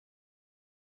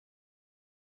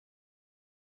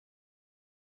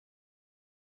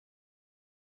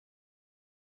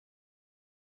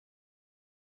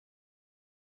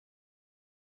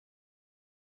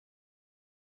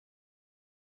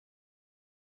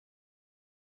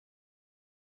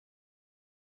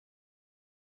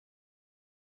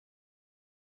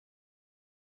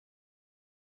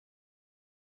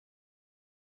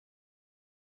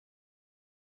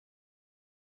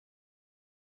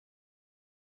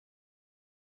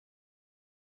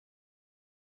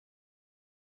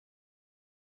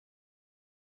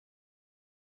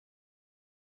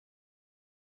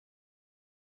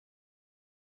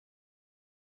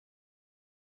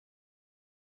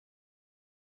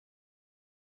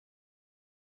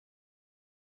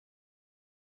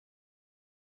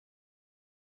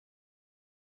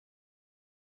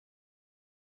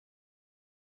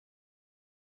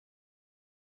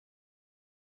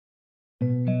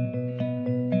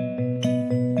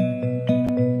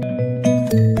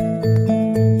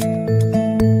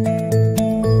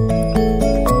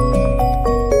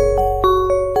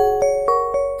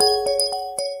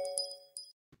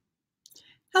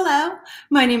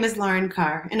name is Erin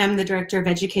Carr, and I'm the Director of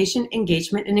Education,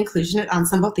 Engagement, and Inclusion at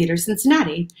Ensemble Theater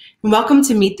Cincinnati. And welcome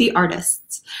to Meet the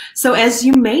Artists. So as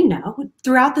you may know,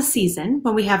 throughout the season,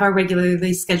 when we have our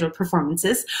regularly scheduled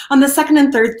performances, on the second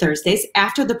and third Thursdays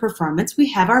after the performance, we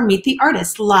have our Meet the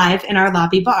Artists live in our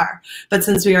lobby bar. But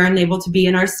since we are unable to be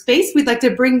in our space, we'd like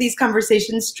to bring these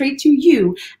conversations straight to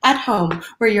you at home,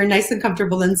 where you're nice and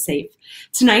comfortable and safe.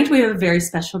 Tonight, we have a very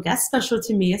special guest, special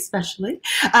to me especially.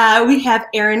 We have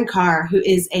Erin Carr, who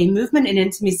is a movement and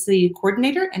intimacy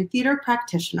coordinator and theater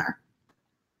practitioner.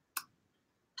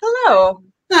 Hello.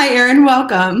 Hi, Erin.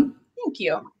 Welcome. Thank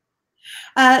you.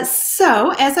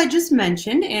 So, as I just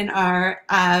mentioned in our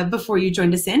before you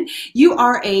joined us in, you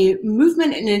are a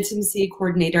movement and intimacy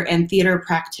coordinator and theater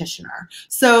practitioner.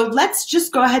 So let's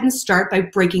just go ahead and start by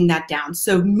breaking that down.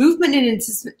 So, movement and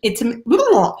intimacy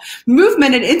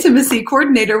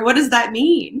coordinator. What does that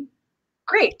mean?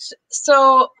 Great.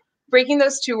 So, breaking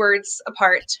those two words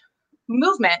apart.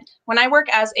 Movement. When I work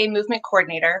as a movement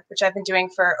coordinator, which I've been doing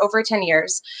for over 10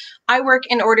 years, I work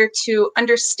in order to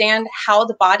understand how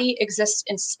the body exists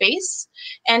in space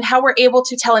and how we're able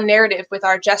to tell a narrative with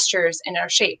our gestures and our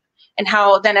shape. And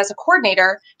how then as a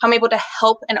coordinator, how I'm able to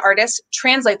help an artist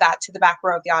translate that to the back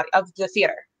row of the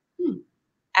theater.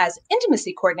 As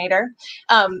intimacy coordinator,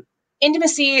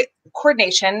 intimacy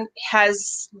coordination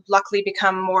has luckily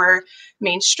become more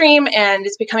mainstream and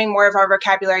it's becoming more of our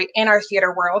vocabulary in our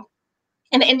theater world.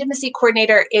 An intimacy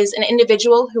coordinator is an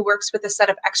individual who works with a set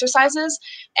of exercises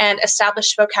and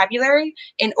established vocabulary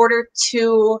in order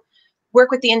to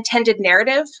work with the intended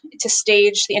narrative to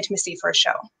stage the intimacy for a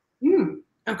show.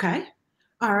 Okay.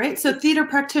 All right. So theater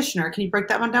practitioner, can you break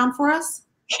that one down for us?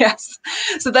 Yes.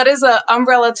 So that is an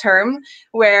umbrella term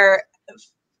where,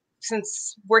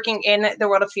 since working in the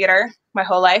world of theater my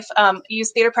whole life,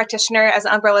 use theater practitioner as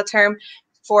an umbrella term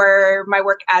for my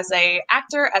work as an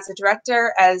actor, as a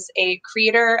director, as a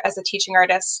creator, as a teaching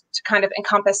artist, to kind of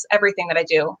encompass everything that I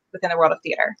do within the world of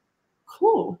theater.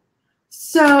 Cool.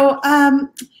 So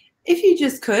if you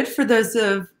just could, for those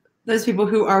people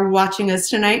who are watching us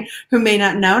tonight who may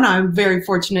not know, and I'm very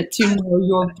fortunate to know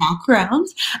your background,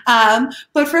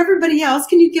 but for everybody else,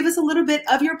 can you give us a little bit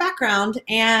of your background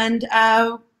and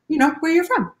where you're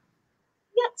from?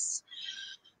 Yes.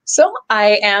 So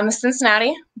I am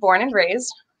Cincinnati, born and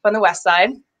raised on the West Side,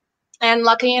 and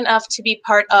lucky enough to be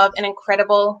part of an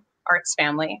incredible arts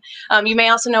family. You may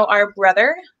also know our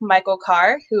brother, Michael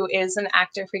Carr, who is an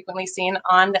actor frequently seen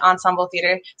on the Ensemble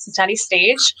Theater Cincinnati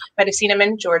stage. Might have seen him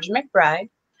in George McBride.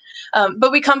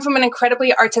 But we come from an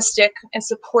incredibly artistic and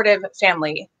supportive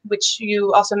family, which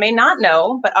you also may not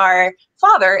know, but our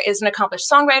father is an accomplished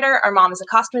songwriter. Our mom is a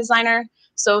costume designer.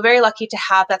 So very lucky to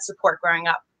have that support growing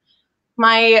up.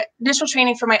 My initial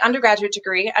training for my undergraduate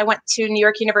degree, I went to New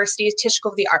York University's Tisch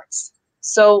School of the Arts.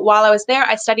 So while I was there,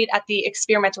 I studied at the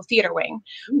experimental theater wing,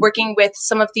 working with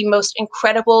some of the most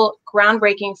incredible,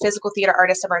 groundbreaking physical theater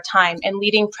artists of our time and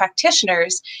leading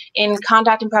practitioners in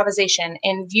contact improvisation,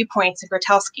 in viewpoints, and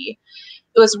grotesque. It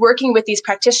was working with these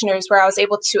practitioners where I was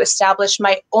able to establish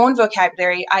my own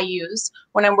vocabulary I use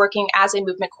when I'm working as a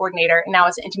movement coordinator and now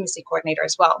as an intimacy coordinator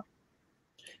as well.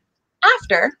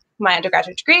 After my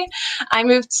undergraduate degree, I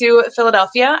moved to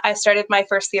Philadelphia. I started my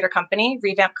first theater company,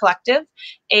 Revamp Collective,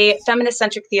 a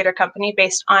feminist-centric theater company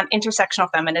based on intersectional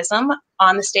feminism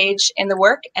on the stage, in the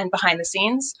work, and behind the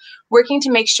scenes, working to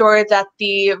make sure that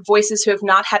the voices who have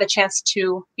not had a chance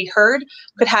to be heard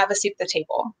could have a seat at the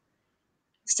table.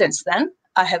 Since then,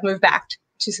 I have moved back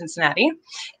to Cincinnati.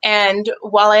 And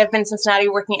while I have been in Cincinnati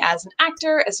working as an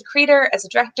actor, as a creator, as a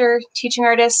director, teaching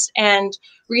artist, and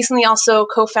recently also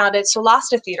co-founded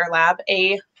Solasta Theater Lab,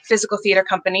 a physical theater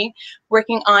company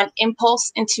working on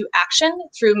impulse into action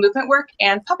through movement work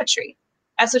and puppetry.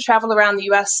 I also travel around the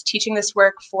US teaching this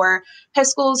work for high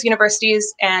schools,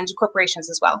 universities, and corporations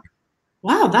as well.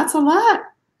 Wow, that's a lot.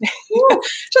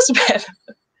 Just a bit.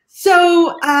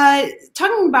 So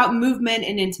talking about movement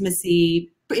and intimacy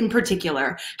in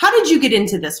particular, how did you get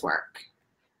into this work?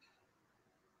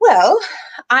 Well,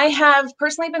 I have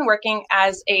personally been working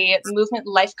as a movement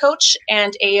life coach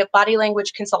and a body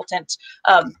language consultant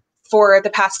for the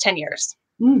past 10 years.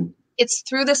 It's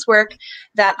through this work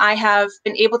that I have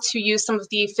been able to use some of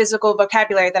the physical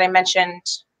vocabulary that I mentioned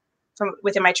from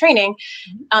within my training,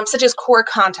 such as core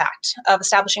contact, of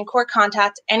establishing core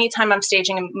contact anytime I'm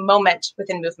staging a moment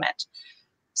within movement.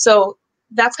 So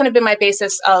that's kind of been my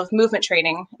basis of movement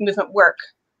training, movement work,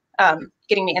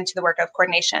 getting me into the work of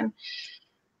coordination.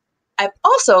 I've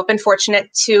also been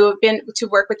fortunate to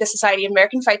work with the Society of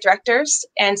American Fight Directors,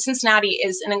 and Cincinnati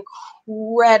is an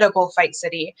incredible fight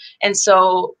city. And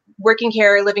so working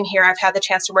here, living here, I've had the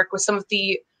chance to work with some of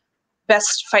the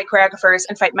best fight choreographers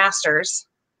and fight masters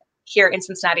here in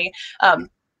Cincinnati of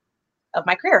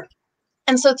my career.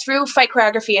 And so through fight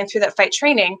choreography and through that fight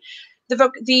training,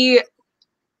 the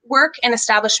work and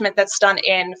establishment that's done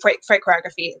in fight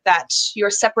choreography, that you're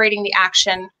separating the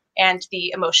action and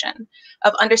the emotion,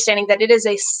 of understanding that it is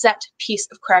a set piece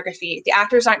of choreography. The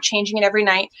actors aren't changing it every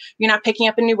night. You're not picking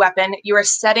up a new weapon. You are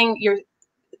setting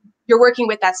you're working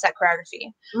with that set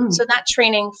choreography. So that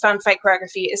training from fight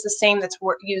choreography is the same that's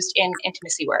used in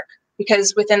intimacy work,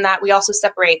 because within that we also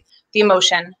separate the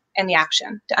emotion and the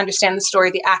action to understand the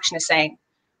story the action is saying,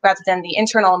 rather than the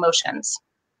internal emotions.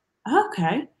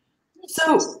 Okay.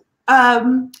 So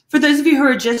for those of you who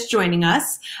are just joining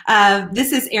us,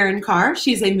 this is Erin Carr.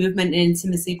 She's a movement and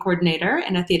intimacy coordinator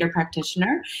and a theater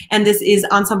practitioner. And this is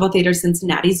Ensemble Theater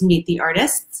Cincinnati's Meet the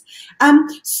Artists.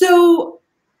 So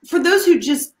for those who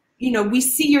just, we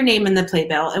see your name in the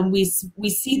playbill and we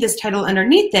see this title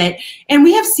underneath it, and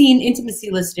we have seen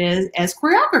intimacy listed as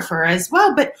choreographer as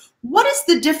well. But what is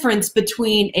the difference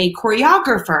between a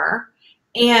choreographer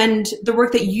and the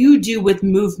work that you do with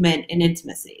movement and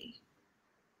intimacy?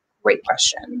 Great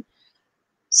question.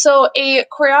 So a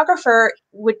choreographer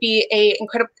would be an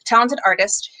incredible, talented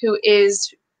artist who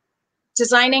is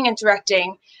designing and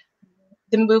directing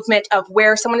the movement of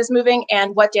where someone is moving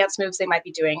and what dance moves they might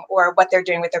be doing or what they're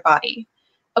doing with their body.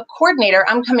 A coordinator,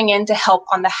 I'm coming in to help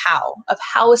on the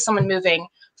how is someone moving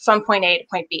from point A to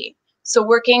point B. So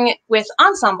working with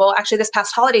Ensemble, actually this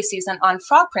past holiday season on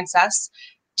Frog Princess,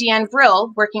 Deanne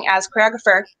Brill, working as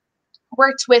choreographer,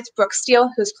 worked with Brooke Steele,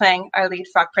 who's playing our lead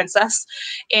Frog Princess,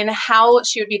 in how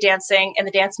she would be dancing and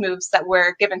the dance moves that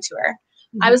were given to her.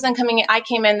 I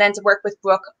came in then to work with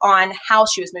Brooke on how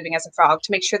she was moving as a frog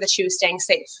to make sure that she was staying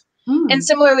safe. And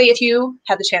similarly, if you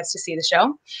had the chance to see the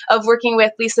show, of working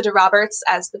with Lisa DeRoberts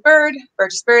as the bird,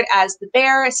 Burgess Bird as the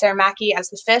bear, Sarah Mackey as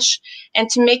the fish, and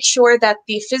to make sure that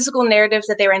the physical narrative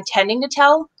that they were intending to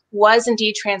tell was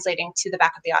indeed translating to the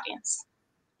back of the audience.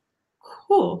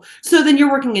 Cool. So then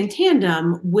you're working in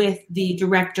tandem with the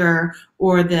director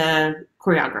or the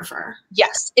choreographer.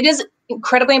 Yes, it is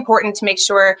incredibly important to make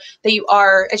sure that you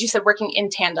are, as you said, working in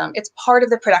tandem. It's part of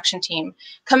the production team,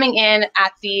 coming in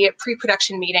at the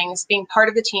pre-production meetings, being part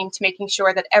of the team to making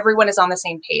sure that everyone is on the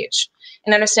same page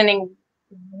and understanding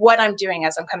what I'm doing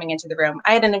as I'm coming into the room.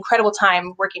 I had an incredible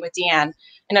time working with Deanne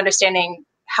and understanding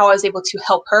how I was able to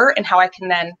help her and how I can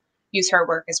then use her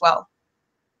work as well.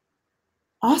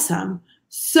 Awesome.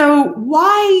 So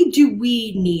why do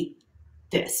we need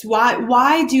this?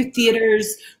 Why do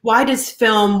theaters, why does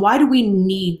film, why do we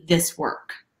need this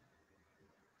work?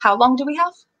 How long do we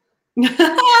have?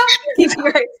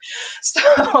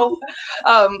 So,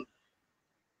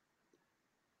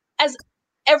 as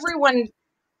everyone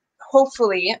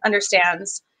hopefully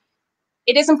understands,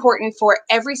 it is important for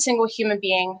every single human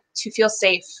being to feel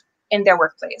safe in their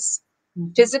workplace,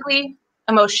 physically,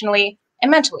 emotionally, and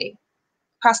mentally,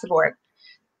 across the board.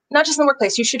 Not just in the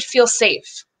workplace, you should feel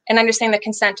safe and understand that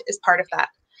consent is part of that.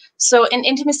 So an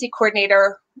intimacy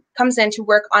coordinator comes in to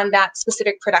work on that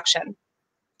specific production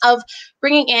of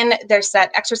bringing in their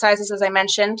set exercises, as I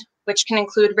mentioned, which can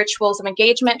include rituals of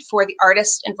engagement for the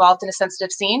artist involved in a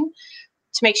sensitive scene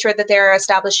to make sure that they're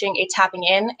establishing a tapping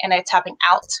in and a tapping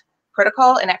out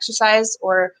protocol and exercise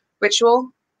or ritual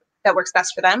that works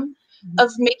best for them,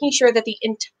 of making sure that the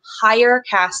entire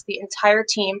cast, the entire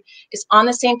team is on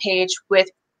the same page with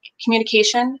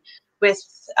communication, with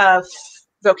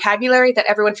vocabulary that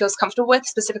everyone feels comfortable with,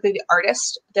 specifically the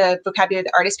artist, the vocabulary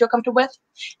the artists feel comfortable with,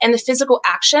 and the physical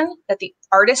action that the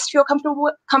artists feel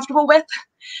comfortable with,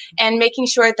 and making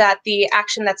sure that the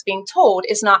action that's being told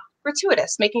is not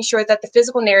gratuitous, making sure that the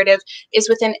physical narrative is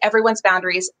within everyone's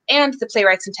boundaries and the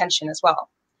playwright's intention as well.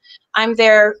 I'm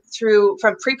there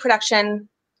from pre-production,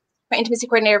 my intimacy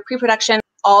coordinator, pre-production,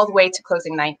 all the way to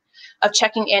closing night, of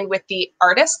checking in with the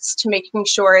artists to making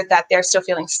sure that they're still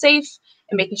feeling safe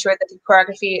and making sure that the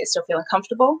choreography is still feeling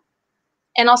comfortable,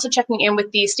 and also checking in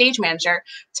with the stage manager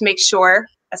to make sure,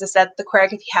 as I said, the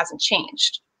choreography hasn't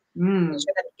changed. Make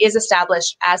sure that it is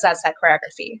established as that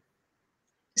choreography.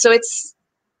 So it's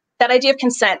that idea of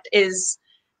consent is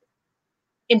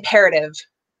imperative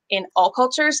in all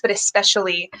cultures, but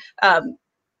especially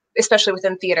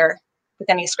within theater, with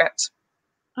any script.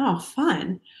 Oh,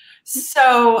 fun.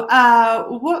 So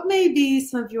what may be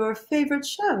some of your favorite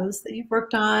shows that you've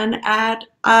worked on at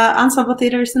Ensemble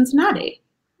Theater Cincinnati?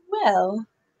 Well,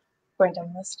 going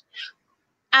down the list.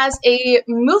 As a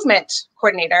movement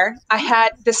coordinator, I had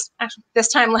this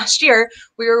time last year,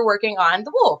 we were working on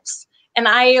The Wolves. And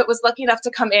I was lucky enough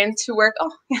to come in to work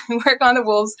on the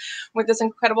wolves with this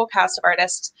incredible cast of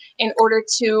artists in order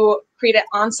to create an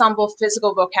ensemble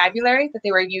physical vocabulary that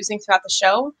they were using throughout the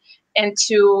show, and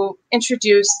to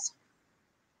introduce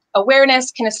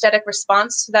awareness, kinesthetic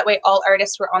response, so that way all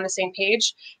artists were on the same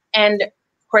page. And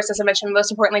of course, as I mentioned,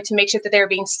 most importantly, to make sure that they were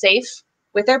being safe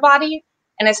with their body.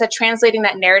 And I said, translating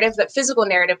that narrative, that physical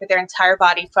narrative with their entire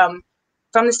body from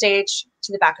the stage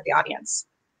to the back of the audience.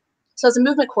 So as a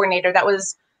movement coordinator, that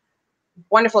was a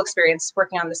wonderful experience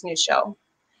working on this new show.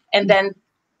 And then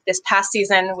this past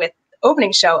season with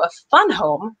opening show of Fun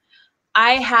Home,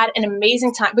 I had an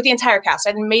amazing time with the entire cast.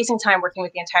 I had an amazing time working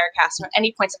with the entire cast on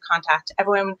any points of contact.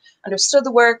 Everyone understood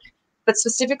the work, but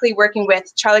specifically working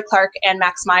with Charlie Clark and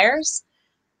Max Myers.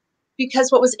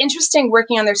 Because what was interesting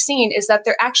working on their scene is that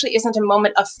there actually isn't a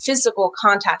moment of physical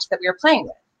contact that we were playing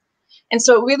with. And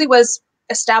so it really was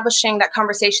establishing that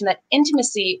conversation that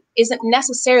intimacy isn't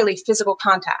necessarily physical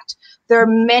contact. There are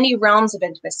many realms of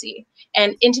intimacy,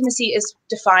 and intimacy is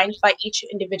defined by each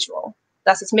individual.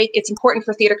 Thus, it's important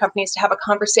for theater companies to have a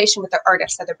conversation with their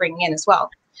artists that they're bringing in as well.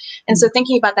 And so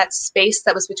thinking about that space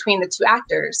that was between the two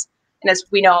actors, and as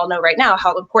we all know right now,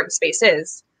 how important space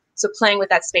is, so playing with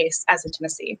that space as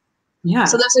intimacy. Yeah.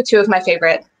 So those are two of my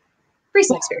favorite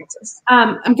recent experiences.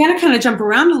 I'm going to kind of jump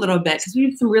around a little bit because we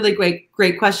have some really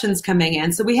great questions coming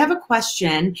in. So we have a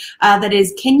question that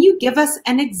is, can you give us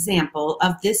an example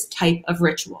of this type of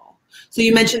ritual? So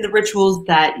you mentioned the rituals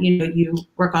that you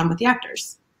work on with the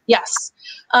actors. Yes.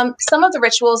 Some of the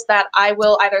rituals that I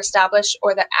will either establish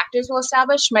or that actors will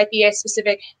establish might be a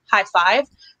specific high five.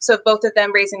 So both of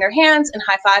them raising their hands and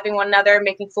high-fiving one another,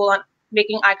 making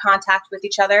eye contact with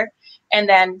each other, and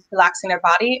then relaxing their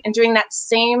body and doing that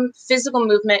same physical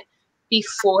movement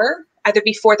either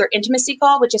before their intimacy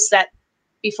call, which is set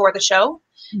before the show,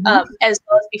 as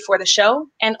well as before the show,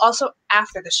 and also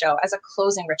after the show as a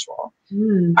closing ritual.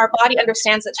 Our body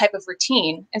understands that type of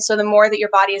routine. And so the more that your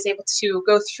body is able to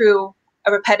go through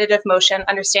a repetitive motion,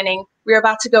 understanding we're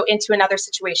about to go into another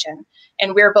situation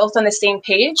and we're both on the same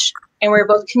page and we're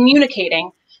both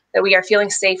communicating that we are feeling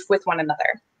safe with one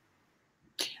another.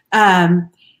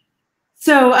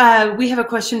 So we have a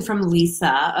question from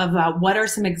Lisa about what are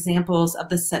some examples of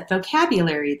the set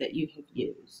vocabulary that you have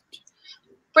used?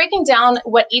 Breaking down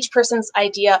what each person's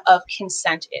idea of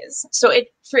consent is. So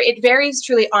it varies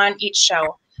truly on each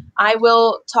show.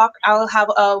 I'll have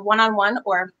a one-on-one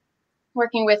or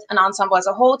working with an ensemble as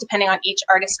a whole, depending on each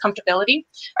artist's comfortability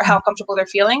or how comfortable they're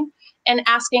feeling, and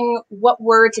asking what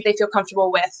words that they feel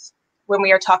comfortable with when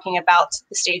we are talking about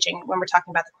the staging, when we're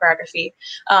talking about the choreography,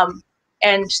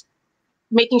 and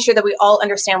making sure that we all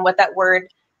understand what that word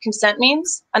consent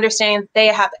means, understanding they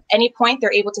have any point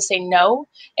they're able to say no,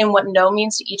 and what no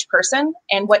means to each person,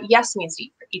 and what yes means to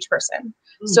each person.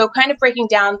 So kind of breaking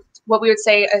down what we would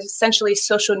say essentially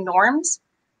social norms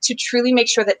to truly make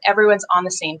sure that everyone's on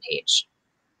the same page.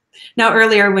 Now,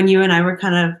 earlier when you and I were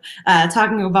kind of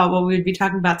talking about what we would be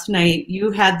talking about tonight,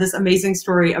 you had this amazing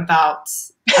story about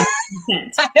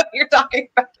consent. I know what you're talking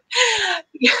about.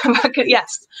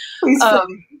 Yes.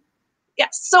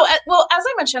 Yes. So, well, as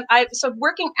I mentioned, so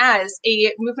working as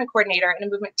a movement coordinator and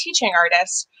a movement teaching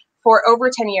artist for over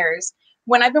 10 years,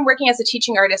 when I've been working as a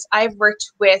teaching artist, I've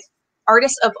worked with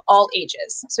artists of all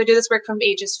ages. So I do this work from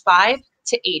ages 5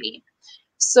 to 80.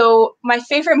 So my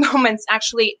favorite moments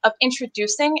actually of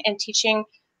introducing and teaching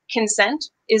consent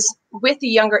is with the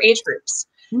younger age groups.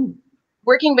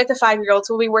 Working with the 5-year-olds,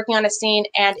 we'll be working on a scene,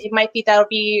 and it might be that'll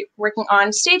be working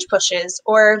on stage pushes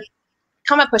or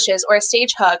come-up pushes or a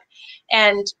stage hug,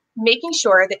 and making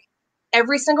sure that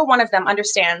every single one of them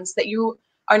understands that you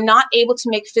are not able to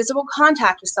make physical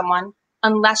contact with someone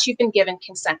unless you've been given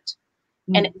consent.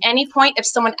 And at any point, if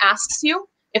someone asks you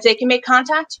if they can make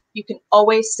contact, you can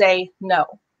always say no,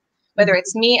 whether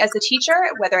it's me as a teacher,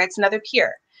 whether it's another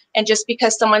peer. And just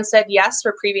because someone said yes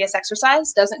for previous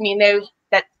exercise doesn't mean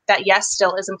that yes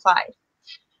still is implied.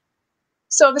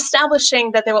 So of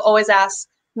establishing that they will always ask,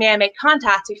 may I make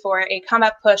contact before a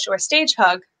come-up push or a stage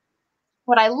hug,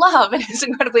 what I love, and is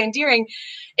incredibly endearing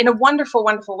in a wonderful,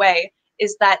 wonderful way,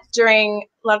 is that a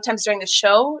lot of times during the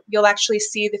show, you'll actually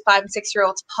see the 5- and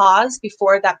 6-year-olds pause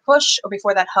before that push or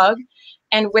before that hug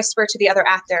and whisper to the other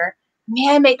actor,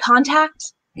 may I make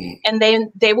contact? And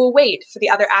then they will wait for the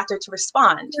other actor to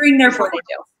respond during their before they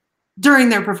do. During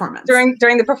their performance.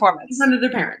 During the performance. In front of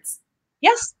their parents.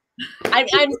 Yes.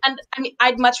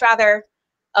 I'd much rather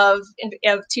of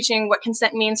teaching what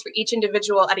consent means for each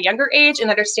individual at a younger age and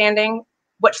understanding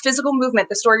what physical movement,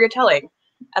 the story you're telling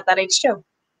at that age too.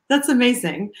 That's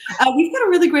amazing. We've got a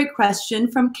really great question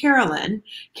from Carolyn.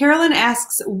 Carolyn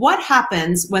asks, what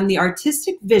happens when the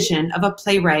artistic vision of a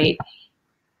playwright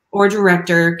or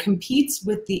director competes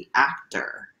with the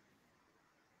actor?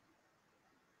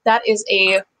 That is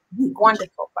a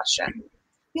wonderful question.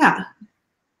 Yeah.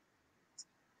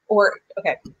 Or,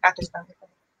 okay, actors.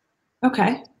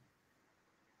 Okay.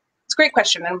 It's a great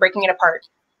question. I'm breaking it apart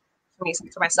for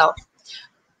myself.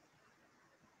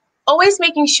 Always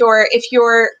making sure if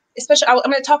you're, especially, I'm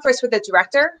going to talk first with the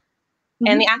director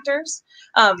and the actors.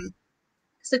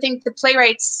 So I think the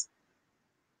playwrights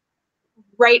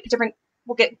write different,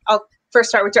 I'll first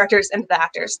start with directors and the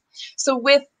actors. So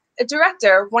with a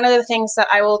director, one of the things that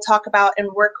I will talk about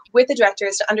and work with the director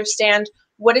is to understand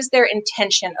what is their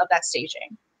intention of that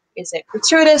staging. Is it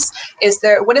gratuitous?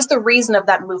 What is the reason of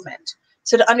that movement?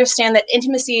 So to understand that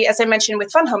intimacy, as I mentioned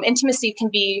with Fun Home, intimacy can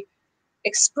be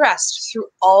expressed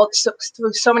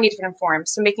through so many different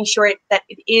forms. So making sure that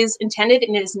it is intended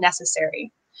and it is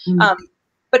necessary.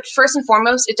 But first and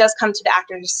foremost, it does come to the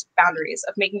actors' boundaries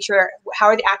of making sure how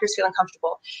are the actors feeling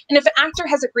comfortable. And if an actor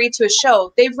has agreed to a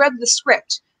show, they've read the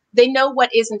script, they know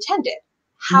what is intended.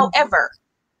 However,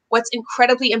 what's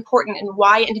incredibly important and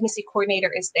why intimacy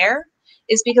coordinator is there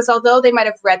is because although they might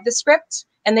have read the script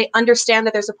and they understand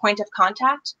that there's a point of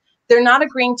contact, they're not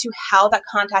agreeing to how that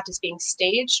contact is being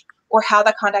staged or how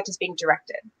that contact is being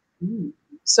directed.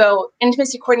 So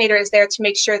intimacy coordinator is there to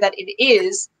make sure that it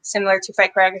is similar to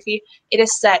fight choreography. It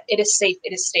is set, it is safe,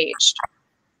 it is staged.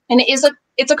 And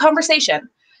it's a conversation,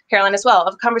 Carolyn, as well,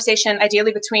 of a conversation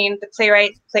ideally between the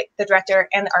playwright, the director,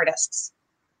 and the artists.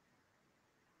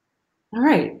 All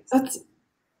right. That's,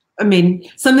 I mean,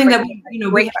 something that,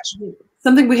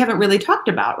 something we haven't really talked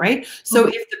about, right? So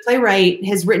if the playwright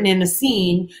has written in a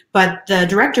scene, but the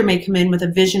director may come in with a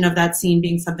vision of that scene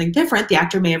being something different, the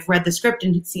actor may have read the script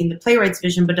and seen the playwright's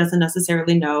vision, but doesn't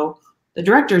necessarily know the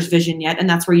director's vision yet. And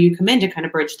that's where you come in to kind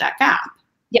of bridge that gap.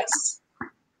 Yes.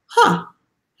 Huh.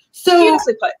 So,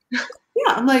 beautifully put.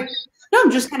 Yeah, I'm like, no,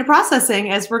 I'm just kind of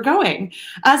processing as we're going.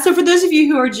 So for those of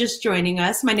you who are just joining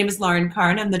us, my name is Erin Carr,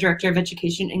 and I'm the Director of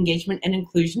Education, Engagement, and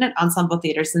Inclusion at Ensemble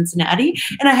Theater Cincinnati.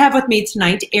 And I have with me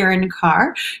tonight Erin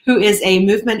Carr, who is a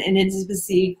movement and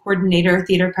intimacy coordinator,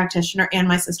 theater practitioner, and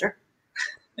my sister.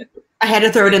 I had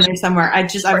to throw it in there somewhere. I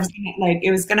was like,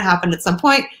 it was going to happen at some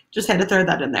point. Just had to throw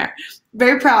that in there.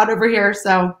 Very proud over here.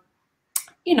 So,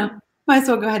 might as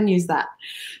well go ahead and use that.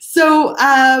 So,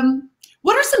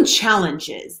 what are some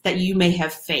challenges that you may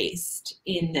have faced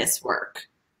in this work,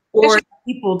 or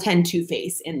people tend to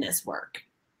face in this work?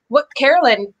 What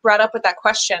Carolyn brought up with that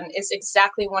question is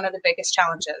exactly one of the biggest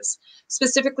challenges,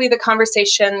 specifically the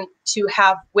conversation to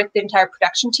have with the entire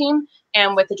production team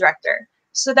and with the director.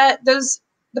 So that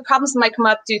the problems might come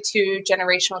up due to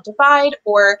generational divide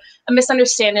or a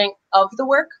misunderstanding of the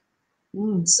work.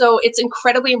 So it's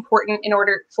incredibly important in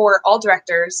order for all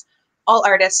directors, all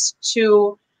artists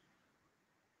to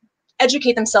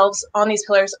educate themselves on these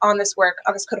pillars, on this work,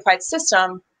 on this codified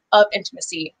system of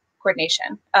intimacy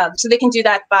coordination. So they can do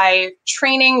that by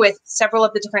training with several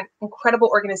of the different incredible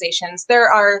organizations. There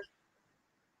are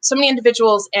so many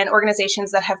individuals and organizations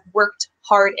that have worked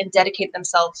hard and dedicated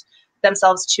themselves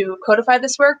to codify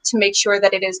this work to make sure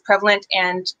that it is prevalent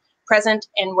and present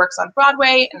in works on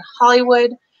Broadway and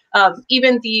Hollywood.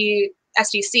 Even the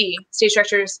SDC, Stage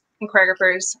Directors and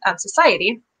Choreographers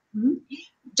Society,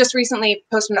 just recently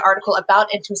posted an article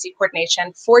about intimacy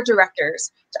coordination for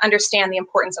directors to understand the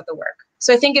importance of the work.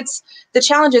 So I think the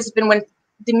challenges have been when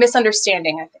the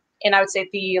misunderstanding, I think, and I would say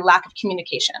the lack of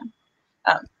communication.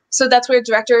 So that's where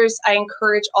I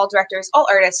encourage all directors, all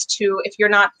artists to, if you're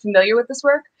not familiar with this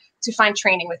work, to find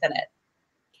training within it.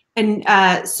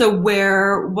 And so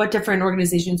what different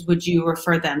organizations would you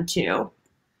refer them to?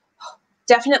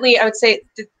 Definitely, I would say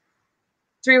the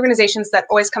 3 organizations that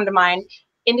always come to mind: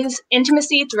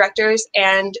 Intimacy Directors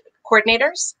and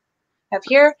Coordinators. I have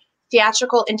here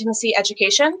Theatrical Intimacy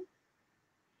Education.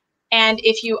 And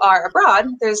if you are abroad,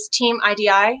 there's Team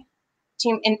IDI,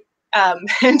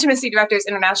 Intimacy Directors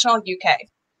International, UK,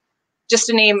 just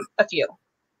to name a few.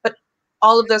 But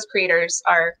all of those creators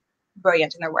are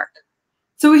brilliant in their work.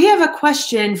 So we have a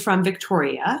question from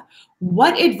Victoria.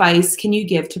 What advice can you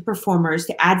give to performers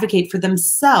to advocate for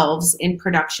themselves in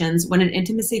productions when an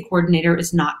intimacy coordinator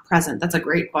is not present? That's a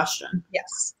great question.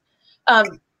 Yes.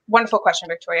 Wonderful question,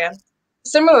 Victoria.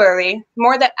 Similarly, the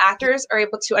more that actors are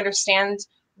able to understand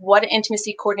what an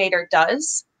intimacy coordinator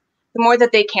does, the more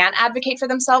that they can advocate for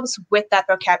themselves with that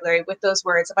vocabulary, with those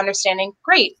words of understanding,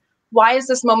 great, why is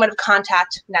this moment of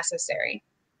contact necessary?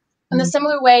 In the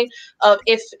similar way of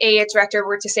if a director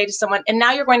were to say to someone, and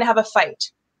now you're going to have a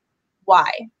fight, why?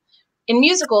 In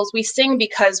musicals, we sing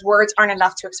because words aren't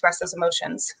enough to express those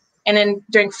emotions. And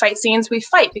during fight scenes, we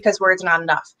fight because words are not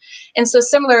enough. And so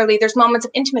similarly, there's moments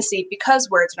of intimacy because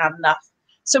words are not enough.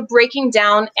 So breaking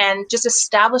down and just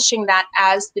establishing that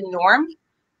as the norm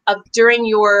of during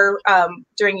your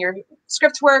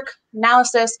script work,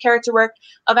 analysis, character work,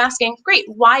 of asking, great,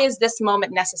 why is this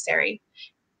moment necessary?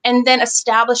 And then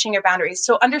establishing your boundaries.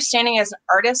 So understanding as an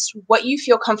artist what you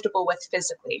feel comfortable with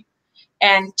physically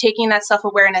and taking that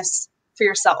self-awareness for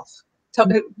yourself,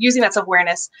 using that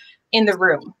self-awareness in the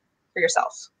room for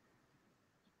yourself.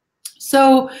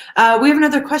 So we have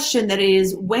another question that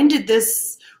is, when did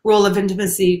this role of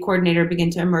intimacy coordinator begin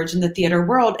to emerge in the theater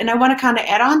world? And I want to kind of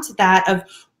add on to that of,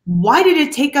 why did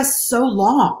it take us so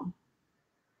long?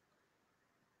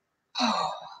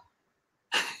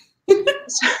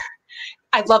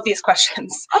 I love these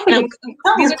questions. Okay.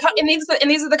 These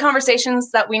are the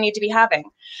conversations that we need to be having.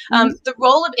 The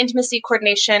role of intimacy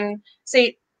coordination,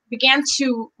 began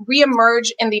to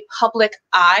reemerge in the public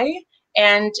eye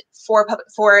and for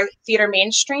theater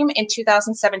mainstream in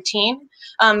 2017.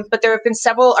 But there have been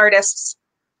several artists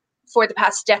for the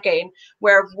past decade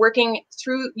where working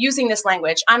through using this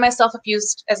language. I myself have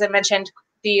used, as I mentioned,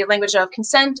 the language of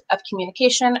consent, of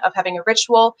communication, of having a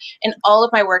ritual in all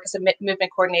of my work as a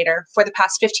movement coordinator for the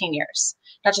past 15 years,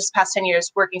 not just the past 10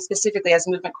 years working specifically as a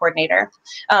movement coordinator.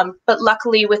 But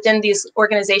luckily within these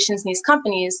organizations and these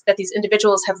companies that these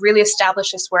individuals have really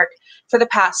established this work for the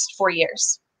past 4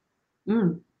 years.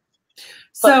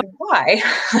 So why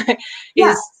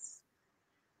is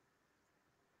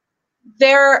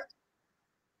there,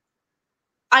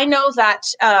 I know that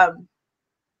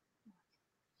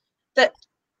that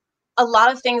a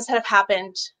lot of things that have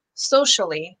happened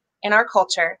socially in our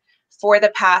culture for the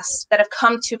past, that have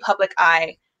come to public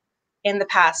eye in the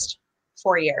past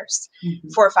 4 years,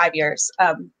 4 or 5 years,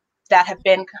 that have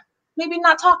been maybe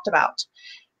not talked about.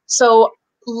 So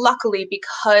luckily,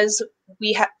 because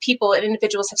we have people and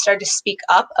individuals have started to speak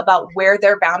up about where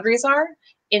their boundaries are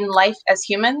in life as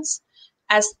humans,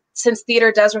 since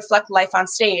theater does reflect life on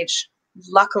stage,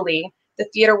 luckily, the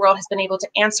theater world has been able to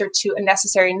answer to a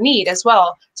necessary need as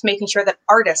well, to making sure that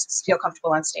artists feel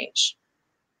comfortable on stage.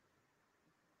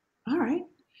 All right.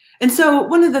 And so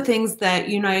one of the things that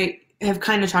you and I have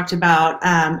kind of talked about,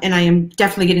 and I am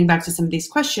definitely getting back to some of these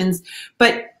questions,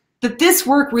 but that this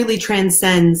work really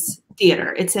transcends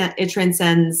theater. It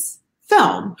transcends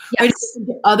film, right?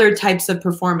 Other types of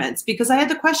performance. Because I had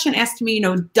the question asked to me,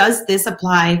 does this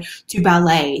apply to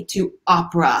ballet, to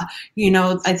opera?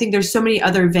 I think there's so many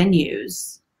other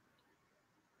venues.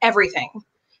 Everything.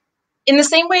 In the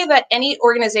same way that any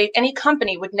organization, any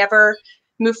company would never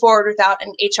move forward without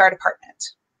an HR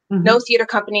department. No theater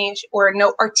company or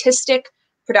no artistic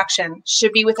production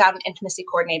should be without an intimacy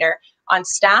coordinator on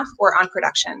staff or on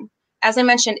production. As I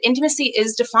mentioned, intimacy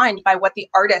is defined by what the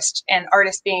artist, and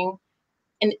artist being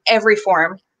in every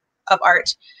form of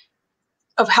art,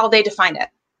 of how they define it.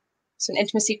 So an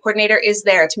intimacy coordinator is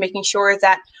there to making sure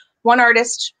that one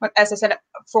artist, as I said,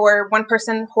 for one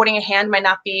person holding a hand might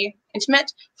not be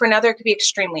intimate, for another it could be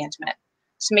extremely intimate.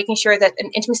 So making sure that an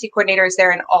intimacy coordinator is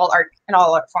there in all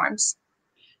art forms.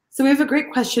 So we have a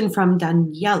great question from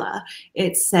Daniela.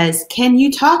 It says, can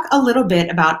you talk a little bit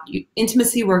about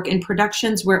intimacy work in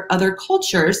productions where other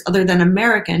cultures, other than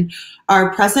American,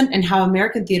 are present, and how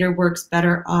American theater works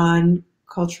better on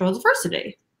cultural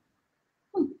diversity?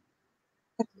 I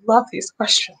love these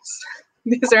questions.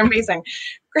 These are amazing.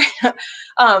 Great.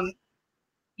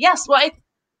 Yes, well,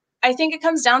 I think it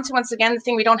comes down to, once again, the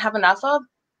thing we don't have enough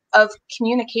of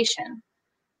communication,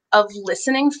 of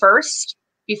listening first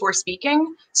before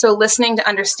speaking. So listening to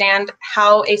understand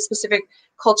how a specific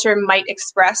culture might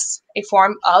express a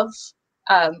form of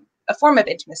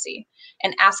intimacy,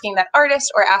 and asking that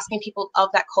artist or asking people of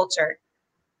that culture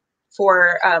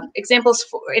for examples,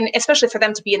 and especially for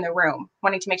them to be in the room,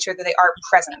 wanting to make sure that they are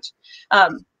present,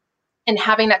 and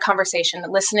having that conversation,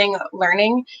 listening,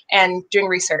 learning, and doing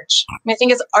research. I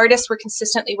think as artists, we're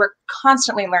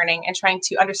constantly learning and trying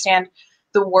to understand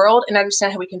the world and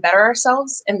understand how we can better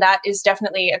ourselves. And that is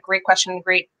definitely a great question, a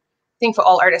great thing for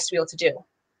all artists to be able to do.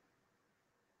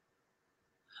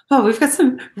 Oh, we've got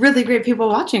some really great people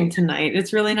watching tonight.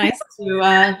 It's really nice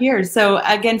to hear. So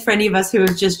again, for any of us who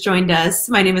have just joined us,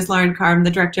 my name is Erin Carr. I'm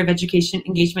the Director of Education,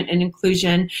 Engagement, and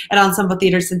Inclusion at Ensemble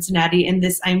Theater Cincinnati. And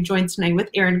I'm joined tonight with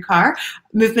Erin Carr,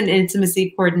 Movement and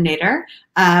Intimacy Coordinator.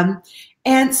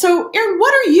 And so, Erin,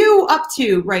 what are you up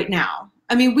to right now?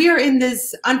 I mean, we are in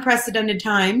this unprecedented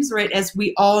times, right? As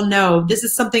we all know, this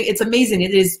is something, it's amazing.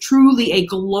 It is truly a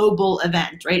global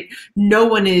event, right? No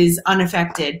one is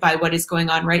unaffected by what is going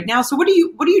on right now. So what are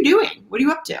you doing? What are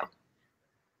you up to?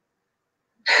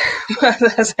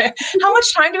 How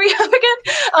much time do we have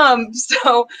again?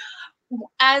 So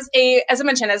As I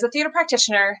mentioned, as a theater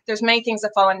practitioner, there's many things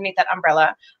that fall underneath that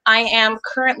umbrella. I am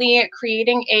currently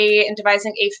creating and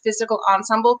devising a physical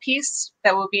ensemble piece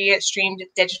that will be streamed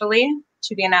digitally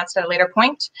to be announced at a later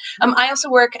point. I also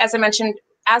work, as I mentioned,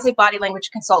 as a body language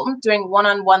consultant, doing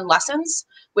one-on-one lessons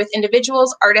with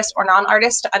individuals, artists or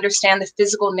non-artists, to understand the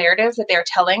physical narrative that they are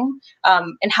telling,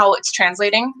 and how it's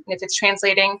translating, and if it's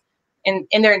translating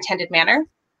in their intended manner.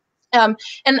 And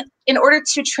in order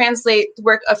to translate the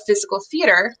work of physical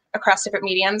theater across different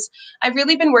mediums, I've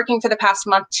really been working for the past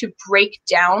month to break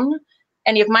down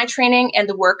any of my training and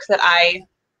the work that I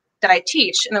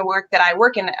teach and the work that I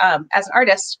work in as an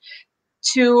artist,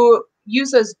 to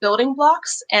use those building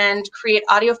blocks and create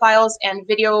audio files and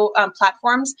video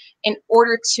platforms in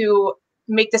order to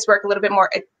make this work a little bit more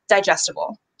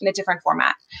digestible in a different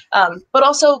format. But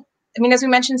also, I mean, as we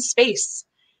mentioned, space.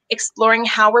 Exploring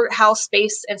how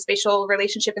space and spatial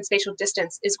relationship and spatial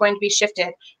distance is going to be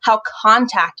shifted, how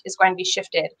contact is going to be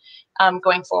shifted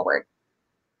going forward.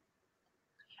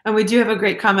 And we do have a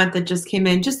great comment that just came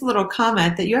in, just a little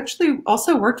comment that you actually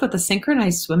also worked with a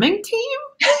synchronized swimming team?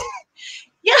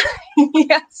 Yeah,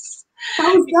 yes.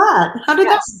 How was that? How did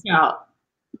that work out?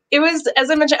 It was, as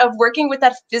I mentioned, of working with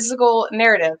that physical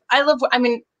narrative.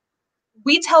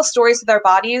 We tell stories with our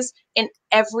bodies in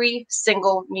every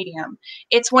single medium.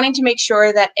 It's wanting to make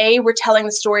sure that we're telling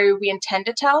the story we intend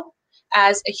to tell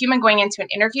as a human going into an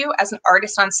interview, as an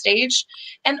artist on stage,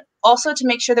 and also to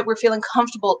make sure that we're feeling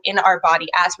comfortable in our body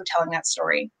as we're telling that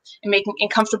story. And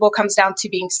comfortable comes down to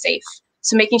being safe.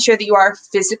 So making sure that you are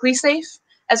physically safe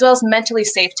as well as mentally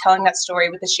safe telling that story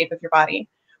with the shape of your body.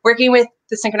 Working with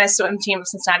the Synchronized Swim Team of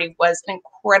Cincinnati was an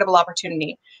incredible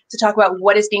opportunity to talk about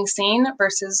what is being seen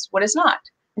versus what is not,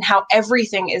 and how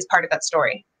everything is part of that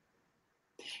story.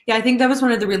 Yeah, I think that was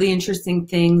one of the really interesting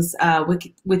things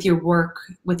with your work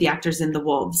with the actors in The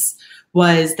Wolves,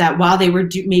 was that while they were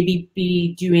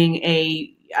maybe doing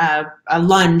a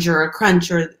lunge or a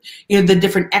crunch, or the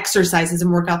different exercises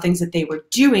and workout things that they were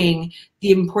doing,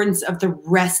 the importance of the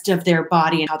rest of their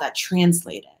body and how that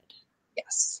translated.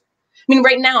 Yes. I mean,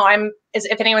 right now,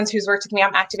 if anyone who's worked with me,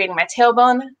 I'm activating my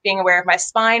tailbone, being aware of my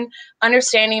spine,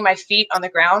 understanding my feet on the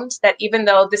ground, that even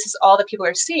though this is all that people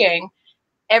are seeing,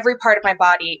 every part of my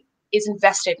body is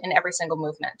invested in every single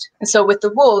movement. And so with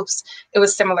the Wolves, it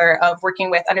was similar, of working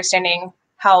with understanding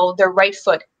how their right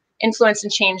foot influenced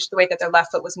and changed the way that their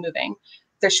left foot was moving,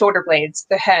 their shoulder blades,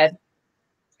 their head,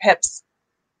 hips,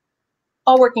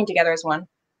 all working together as one.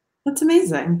 That's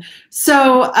amazing.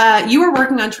 So you were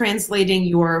working on translating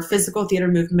your physical theater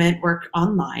movement work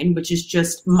online, which is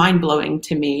just mind-blowing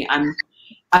to me.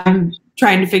 I'm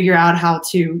trying to figure out how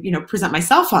to, present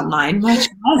myself online, much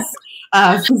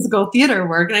less physical theater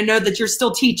work. And I know that you're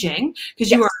still teaching, because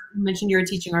you mentioned you're a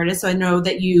teaching artist. So I know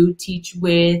that you teach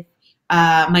with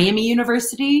Miami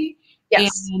University. Yes.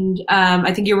 And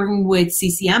I think you're working with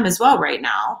CCM as well right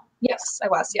now. Yes, I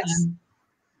was. Yes.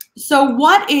 So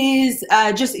what is,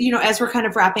 just, as we're kind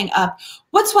of wrapping up,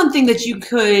 what's one thing that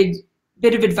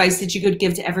bit of advice that you could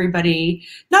give to everybody,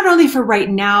 not only for right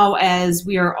now as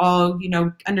we are all,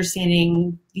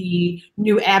 understanding the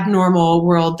new abnormal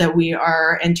world that we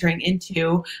are entering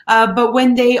into, but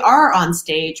when they are on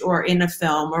stage or in a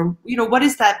film, or, what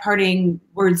is that parting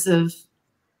words of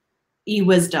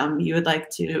wisdom you would like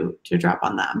to drop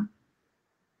on them?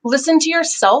 Listen to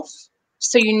yourself,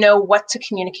 so you know what to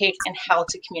communicate and how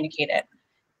to communicate it.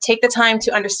 Take the time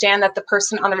to understand that the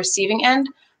person on the receiving end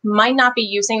might not be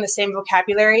using the same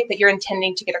vocabulary that you're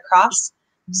intending to get across.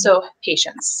 So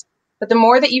patience. But the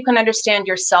more that you can understand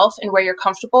yourself and where you're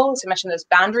comfortable, as I mentioned, those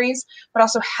boundaries, but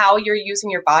also how you're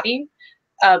using your body,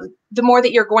 the more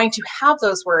that you're going to have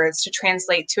those words to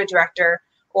translate to a director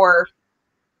or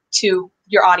to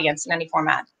your audience in any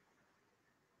format.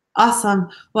 Awesome.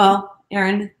 Well,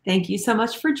 Erin, thank you so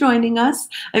much for joining us.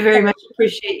 I very much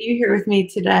appreciate you here with me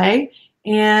today.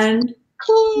 And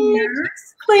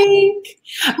clink.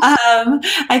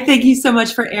 I thank you so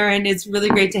much for Erin. It's really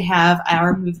great to have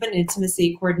our movement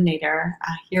intimacy coordinator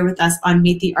here with us on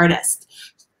Meet the Artist.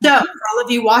 So for all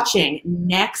of you watching,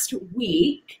 next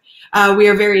week, we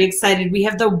are very excited. We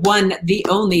have the one, the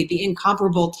only, the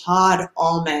incomparable Todd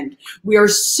Allman. We are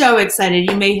so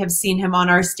excited. You may have seen him on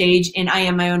our stage in I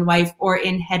Am My Own Wife or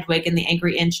in Hedwig and the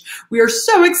Angry Inch. We are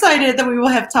so excited that we will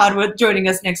have Todd joining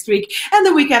us next week. And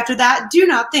the week after that, do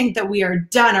not think that we are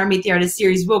done. Our Meet the Artist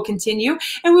series will continue,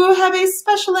 and we will have a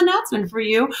special announcement for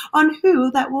you on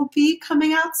who that will be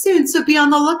coming out soon. So be on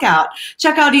the lookout.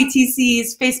 Check out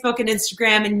ETC's Facebook and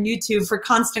Instagram and YouTube for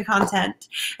constant content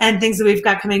and things that we've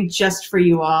got coming just for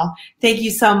you all. Thank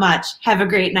you so much. Have a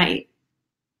great night.